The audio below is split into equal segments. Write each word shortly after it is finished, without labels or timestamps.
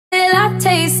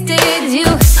tasted you.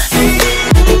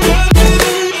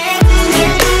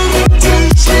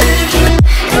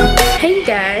 Hey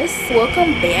guys,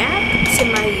 welcome back to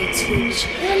my YouTube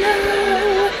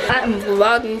channel. I'm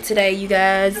vlogging today, you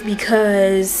guys,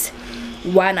 because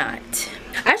why not?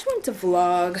 I just wanted to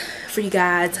vlog for you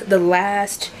guys the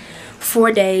last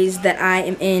 4 days that I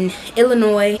am in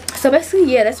Illinois. So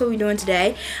basically, yeah, that's what we're doing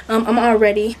today. I'm all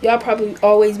ready. Y'all probably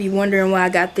always be wondering why I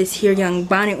got this here young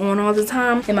bonnet on all the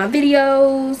time in my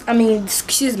videos. I mean,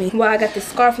 excuse me, why I got this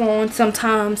scarf on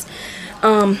sometimes.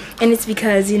 And it's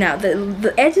because, you know,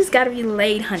 the edges gotta be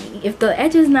laid, honey. If the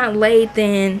edge is not laid,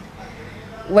 then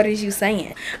what is you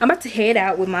saying? I'm about to head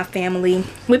out with my family.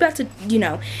 We're about to, you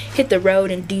know, hit the road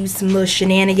and do some little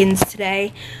shenanigans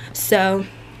today. So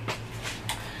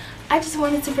I just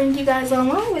wanted to bring you guys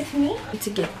along with me to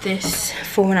get this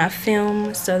for when I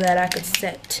film so that I could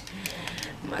set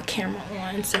my camera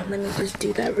on. So let me just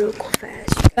do that real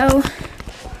fast. Oh,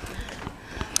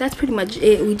 that's pretty much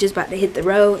it. We just about to hit the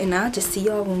road, and I'll just see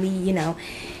y'all when we, you know,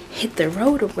 hit the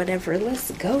road or whatever.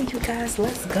 Let's go, you guys.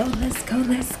 Let's go, let's go,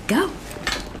 let's go.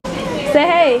 Say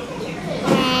hey.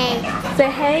 Hey. Say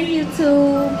hey,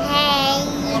 YouTube.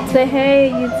 Hey. Say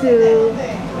hey,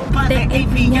 YouTube. They ate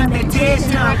me on the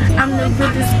TikTok. I'm the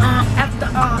realest after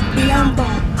all. I'm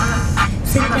Vont.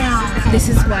 Sit down. This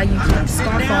is why you keep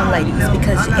scarf on, ladies,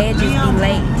 because your edges be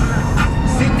laid.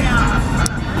 Sit down.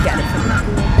 You got it from me.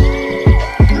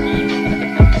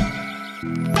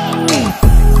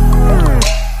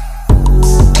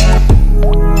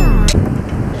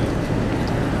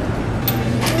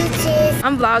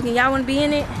 I'm vlogging. Y'all want to be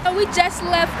in it? Oh, we just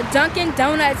left Dunkin'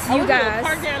 Donuts, you guys.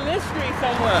 Park down this street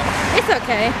somewhere. It's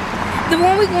okay. The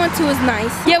one we going to is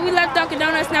nice. Yeah, we left Dunkin'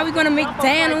 Donuts. Now we're going to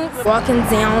McDonald's. Walking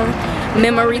down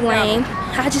memory lane.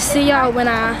 I just see y'all when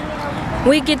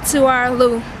we get to our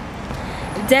little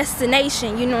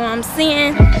destination. You know what I'm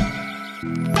saying?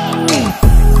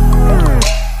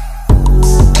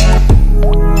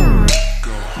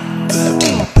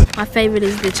 My favorite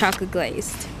is the chocolate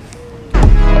glazed.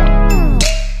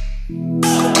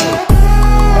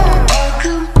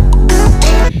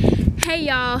 Hey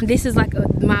y'all, this is like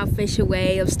my official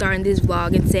way of starting this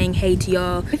vlog and saying hey to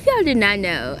y'all. If y'all did not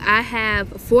know, I have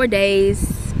 4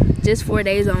 days, just 4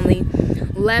 days only,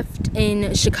 left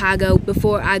in Chicago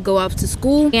before I go off to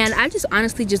school. And I just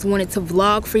honestly just wanted to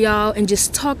vlog for y'all and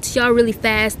just talk to y'all really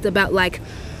fast about like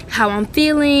how I'm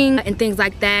feeling and things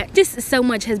like that. Just so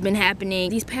much has been happening.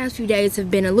 These past few days have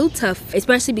been a little tough,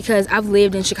 especially because I've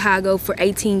lived in Chicago for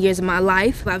 18 years of my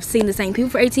life. I've seen the same people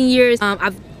for 18 years.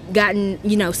 I've gotten,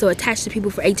 you know, so attached to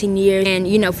people for 18 years, and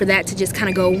you know, for that to just kind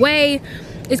of go away,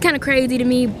 it's kind of crazy to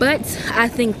me. But I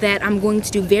think that I'm going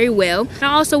to do very well. I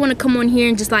also want to come on here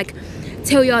and just like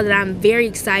tell y'all that I'm very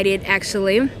excited,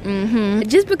 actually.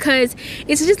 Just because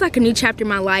it's just like a new chapter in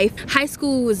my life. High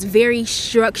school was very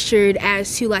structured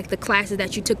as to like the classes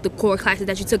that you took, the core classes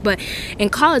that you took, but in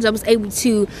college I was able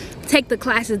to take the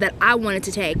classes that I wanted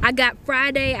to take. I got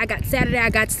Friday, I got Saturday, I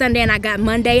got Sunday, and I got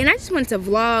Monday, and I just wanted to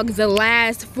vlog the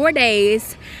last 4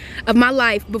 days of my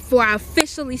life before I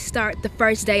officially start the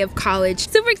first day of college.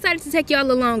 Super excited to take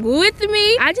y'all along with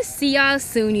me. I just see y'all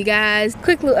soon, you guys.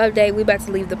 Quick little update, we about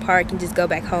to leave the park and just go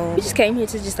back home. We just came here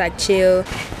to just like chill.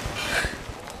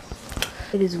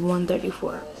 It is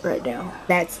 1:34 right now.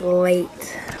 That's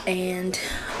late, and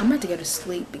I'm about to go to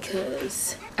sleep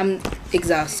because I'm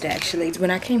exhausted. Actually,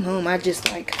 when I came home, I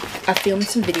filmed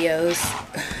some videos,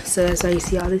 so that's why you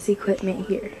see all this equipment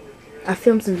here. I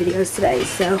filmed some videos today,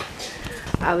 so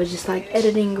I was just like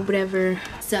editing or whatever.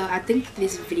 So I think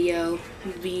this video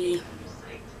will be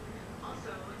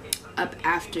up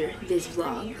after this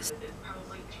vlog.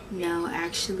 No,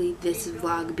 actually this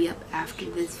vlog will be up after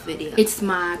this video. It's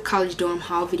my college dorm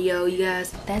haul video, you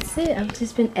guys. That's it. I've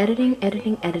just been editing.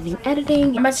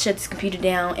 I'm about to shut this computer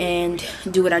down and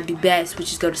do what I do best,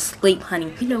 which is go to sleep,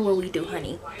 honey. You know what we do,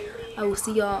 honey. I will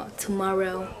see y'all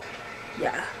tomorrow.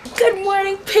 Yeah. Good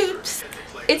morning, peeps.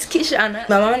 It's Keyshana.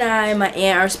 My mom and I and my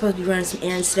aunt are supposed to be running some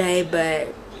errands today,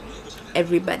 but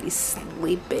everybody's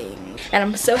sleeping. And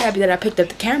I'm so happy that I picked up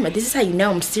the camera. This is how you know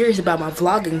I'm serious about my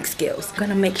vlogging skills. I'm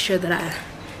gonna make sure that I,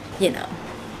 you know,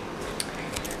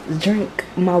 drink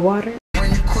my water.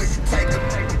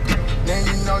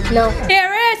 No.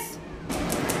 Harris!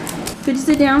 Could you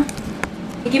sit down?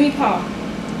 Give me paw.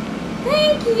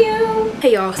 Thank you.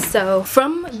 Hey y'all, so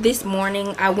from this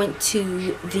morning I went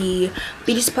to the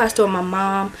beauty supply store with my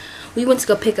mom. We went to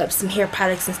go pick up some hair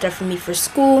products and stuff for me for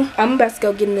school. I'm about to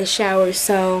go get in the shower,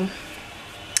 so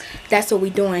that's what we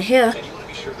doing here.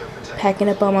 Packing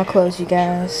up all my clothes, you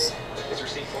guys,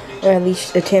 or at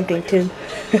least attempting to.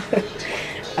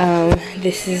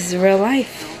 This is real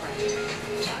life.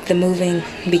 the moving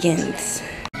begins.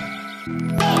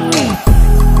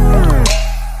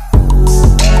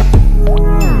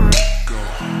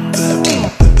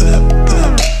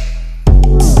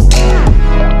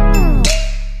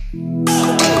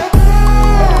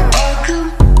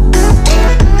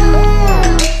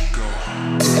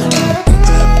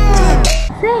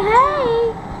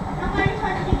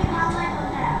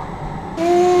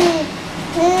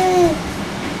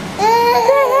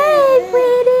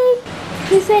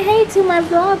 Say hey to my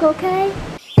vlog, okay?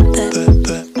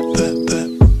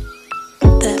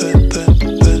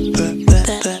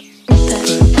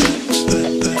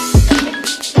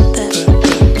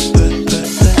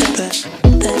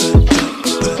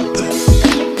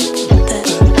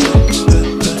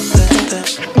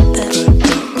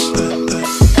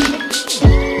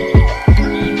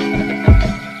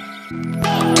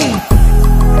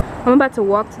 I'm about to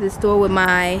walk to the store with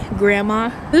my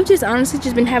grandma. We've just honestly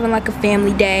just been having like a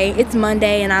family day. It's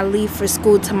Monday and I leave for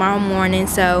school tomorrow morning,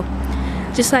 so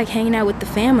just like hanging out with the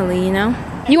family, you know?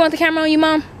 You want the camera on you,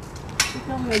 Mom?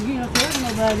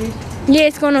 Yeah,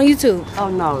 it's going on YouTube. Oh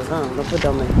no, don't put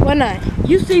on me. Why not?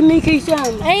 You see me,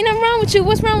 Keyshana? Ain't nothing wrong with you.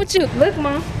 What's wrong with you? Look,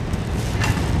 Mom.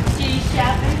 She's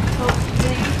shopping.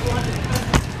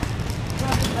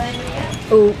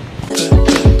 Oh.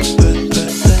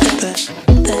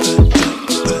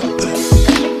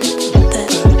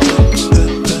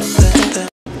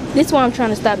 This is why I'm trying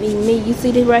to stop eating meat. You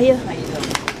see this right here?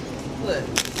 What?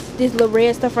 This little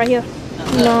red stuff right here?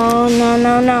 No, no,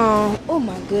 no, no. Oh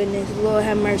my goodness. Lord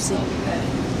have mercy.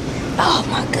 Oh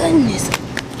my goodness.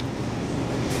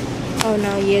 Oh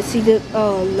no, yeah. See, look.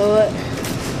 Oh Lord.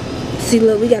 See,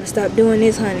 look, we gotta stop doing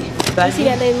this, honey. You see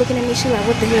that lady looking at me? She like,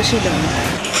 what the hell she doing?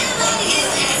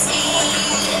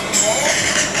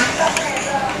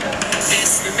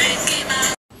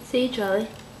 See you, Charlie.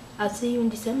 I'll see you in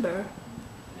December.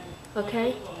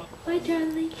 Okay? Bye,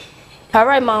 Charlie. All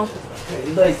right, Mom.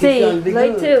 See you.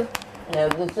 Late too. Yeah, I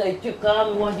was gonna say you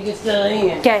call me once you get settled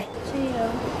in. Okay. See you.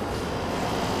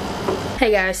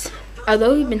 Hey guys.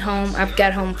 Although we've been home, I've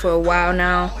got home for a while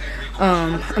now.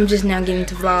 I'm just now getting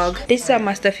to vlog. This is all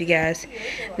my stuff, you guys.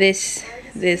 This,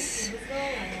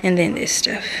 and then this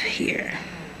stuff here.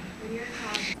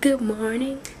 Good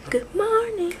morning. Good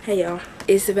morning. Hey y'all.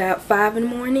 It's about 5 in the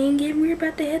morning and we're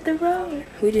about to hit the road.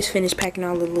 We just finished packing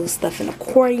all the little stuff in the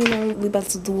car, you know. We about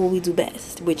to do what we do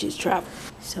best, which is travel.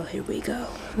 So here we go.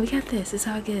 We got this. It's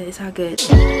all good. It's all good.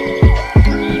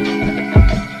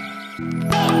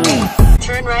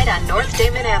 Turn right on North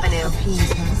Damon Avenue.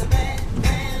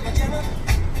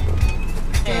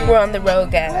 We're on the road,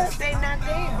 guys. There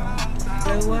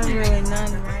wasn't really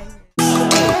none right.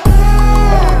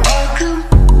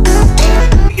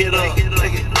 It up,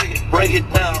 break it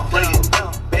down,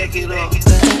 back it up.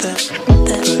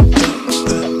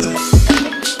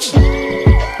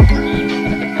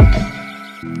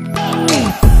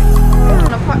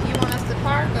 You want us to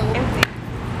park or empty?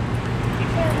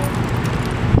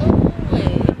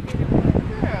 Wait,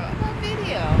 girl, what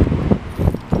video?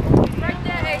 Right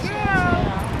there, girl.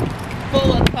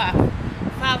 4 o'clock,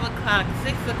 5 o'clock,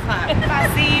 6 o'clock. If I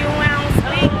see you around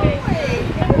speaking.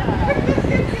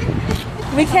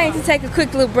 We came to take a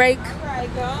quick little break.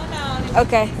 Alright, go on.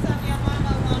 Okay. Something your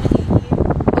mama wanna eat you.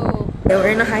 Oh, we're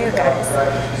in Ohio, guys.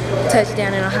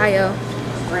 Touchdown in Ohio.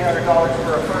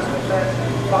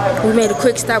 We made a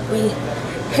quick stop. We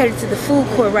headed to the food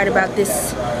court right about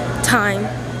this time.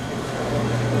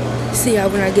 See y'all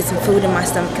when I get some food in my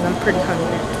stomach because I'm pretty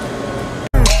hungry.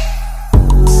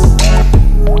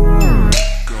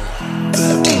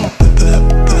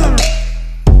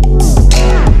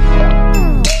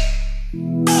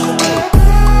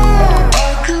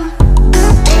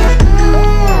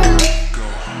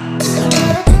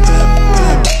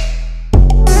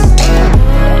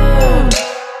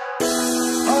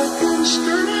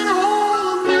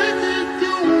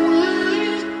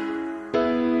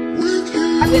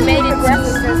 We made it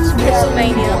to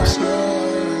Pennsylvania.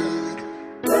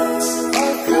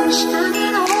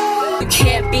 You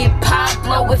can't be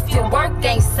Pablo if your work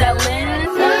ain't selling.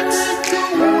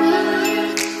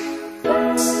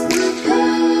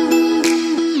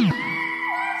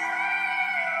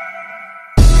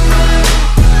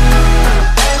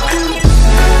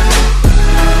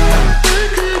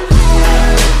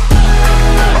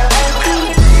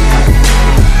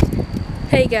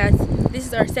 Hey guys, this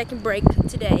is our second break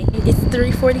today. It's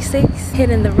 3:46.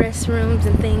 Hitting the restrooms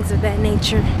and things of that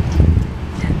nature.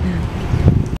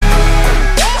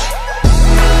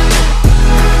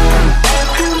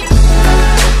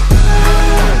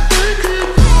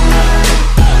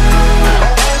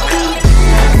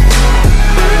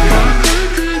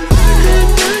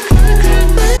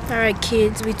 Alright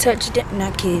kids, we touched it,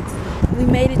 not kids. We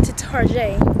made it to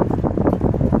Tarjay.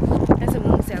 That's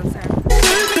what we say all the time.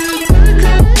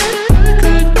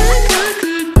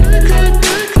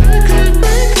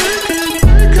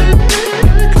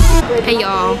 Hey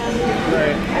y'all.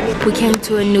 We came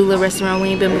to a new little restaurant we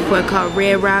ain't been before called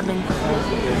Red Robin.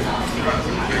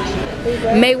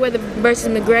 Mayweather versus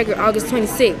McGregor, August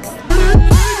 26th.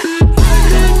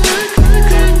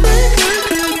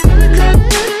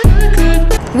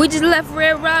 We just left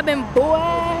Red Robin, boy.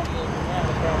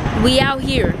 We out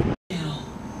here.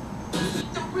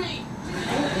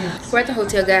 We're at the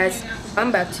hotel, guys. I'm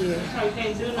about to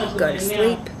go to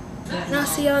sleep. And I'll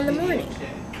see y'all in the morning.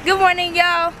 Good morning,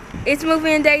 y'all. It's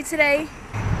move-in day today.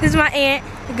 This is my aunt.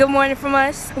 Good morning from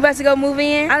us. We're about to go move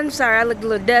in. I'm sorry, I look a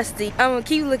little dusty. I'm gonna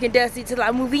keep looking dusty till I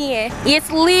move in.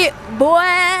 It's lit, boy.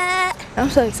 I'm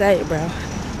so excited, bro.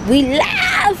 We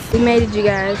live! We made it, you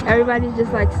guys. Everybody's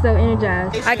just like so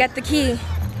energized. I got the key.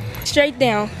 Straight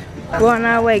down. We're on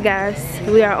our way, guys.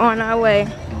 We are on our way.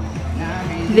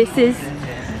 This is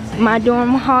my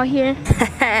dorm hall here.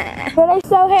 Well, they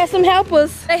so had some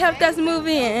helpers. They helped us move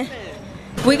in.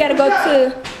 We gotta go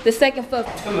to the second floor.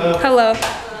 Hello.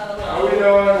 How we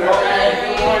doing?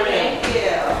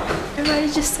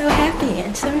 Everybody's just so happy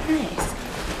and so nice.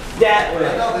 That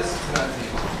way.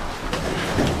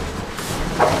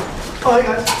 Oh, hey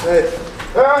guys. Hey.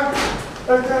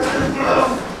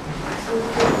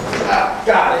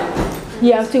 Got it.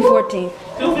 Yeah, 214.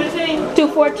 215?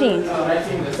 214. Oh,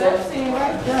 19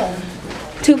 right there.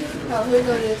 Two. Oh, here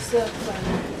go this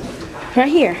right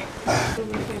here.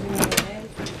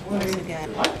 What else we got?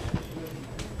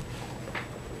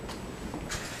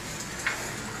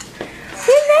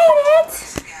 We made it.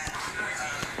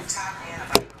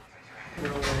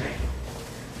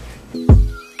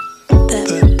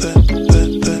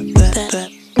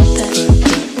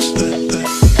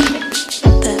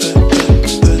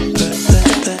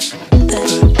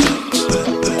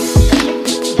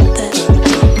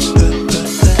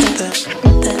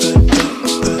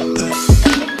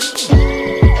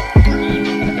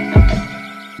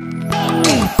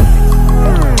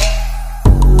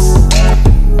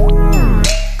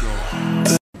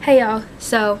 Hey y'all,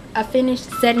 so I finished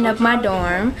setting up my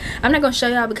dorm. I'm not gonna show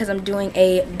y'all because I'm doing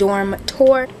a dorm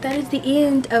tour. That is the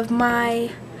end of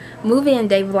my move-in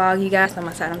day vlog, you guys. On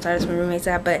my side, I'm sorry, that's my roommate's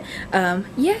side, but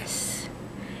yes,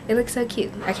 it looks so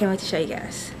cute. I can't wait to show you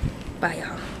guys. Bye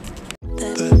y'all.